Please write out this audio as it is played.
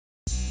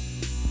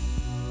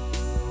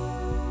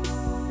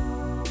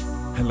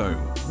Hello,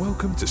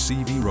 welcome to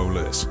CV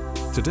Rollers.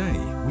 Today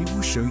we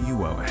will show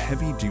you our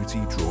heavy-duty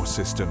drawer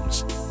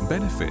systems.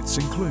 Benefits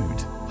include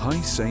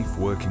high safe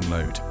working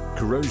load,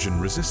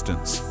 corrosion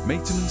resistance,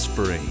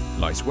 maintenance-free,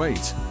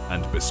 lightweight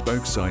and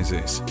bespoke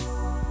sizes.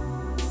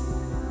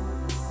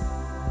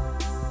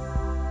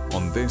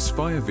 On this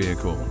fire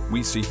vehicle,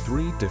 we see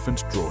 3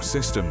 different drawer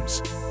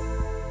systems.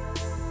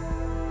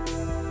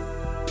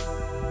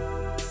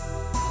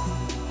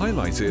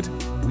 Highlighted,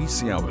 we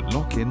see our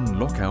lock-in,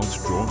 lock-out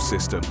drawer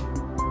system.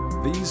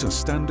 These are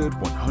standard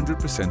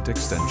 100%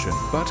 extension,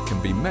 but can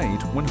be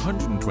made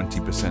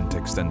 120%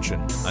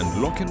 extension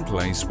and lock in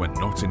place when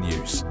not in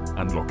use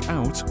and lock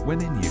out when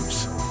in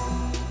use.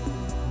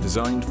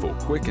 Designed for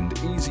quick and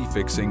easy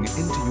fixing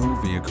into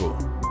your vehicle.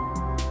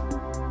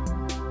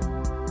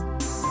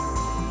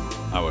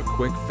 Our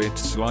quick fit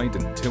slide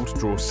and tilt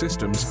drawer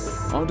systems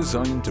are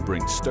designed to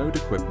bring stowed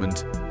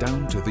equipment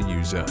down to the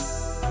user,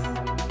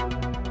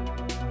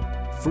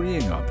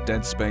 freeing up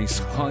dead space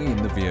high in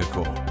the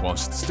vehicle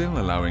whilst still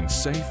allowing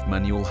safe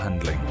manual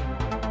handling.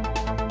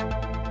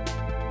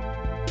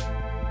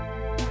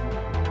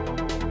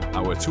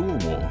 Our tool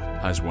wall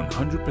has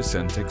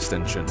 100%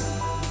 extension,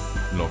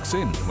 locks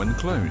in when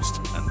closed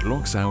and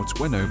locks out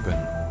when open.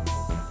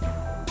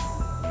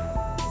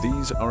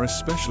 These are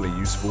especially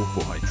useful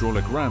for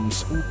hydraulic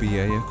rams or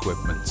BA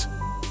equipment.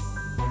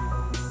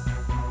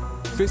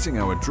 Fitting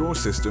our drawer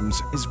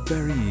systems is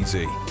very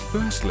easy.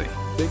 Firstly,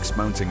 fix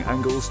mounting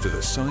angles to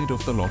the side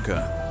of the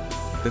locker.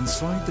 Then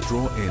slide the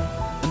drawer in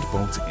and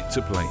bolt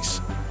into place.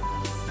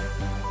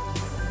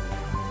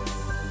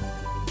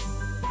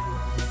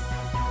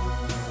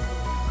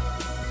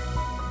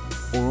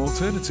 Or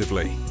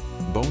alternatively,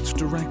 bolt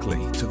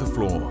directly to the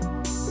floor.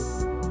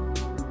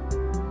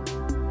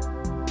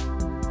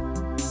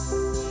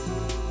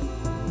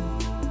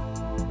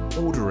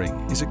 Ordering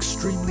is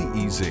extremely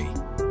easy.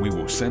 We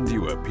will send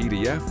you a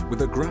PDF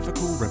with a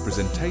graphical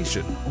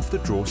representation of the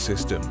drawer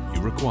system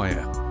you require.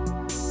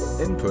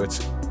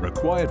 Input,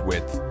 required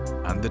width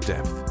and the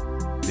depth.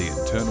 The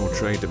internal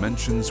tray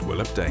dimensions will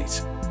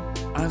update,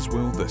 as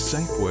will the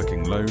safe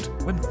working load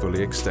when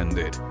fully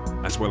extended,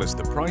 as well as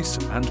the price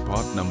and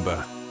part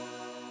number.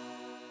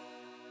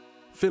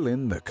 Fill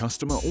in the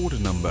customer order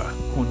number,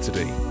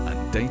 quantity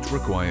and date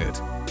required.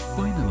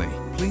 Finally,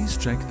 please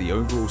check the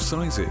overall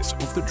sizes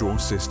of the drawer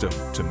system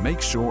to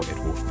make sure it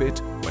will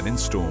fit when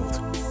installed.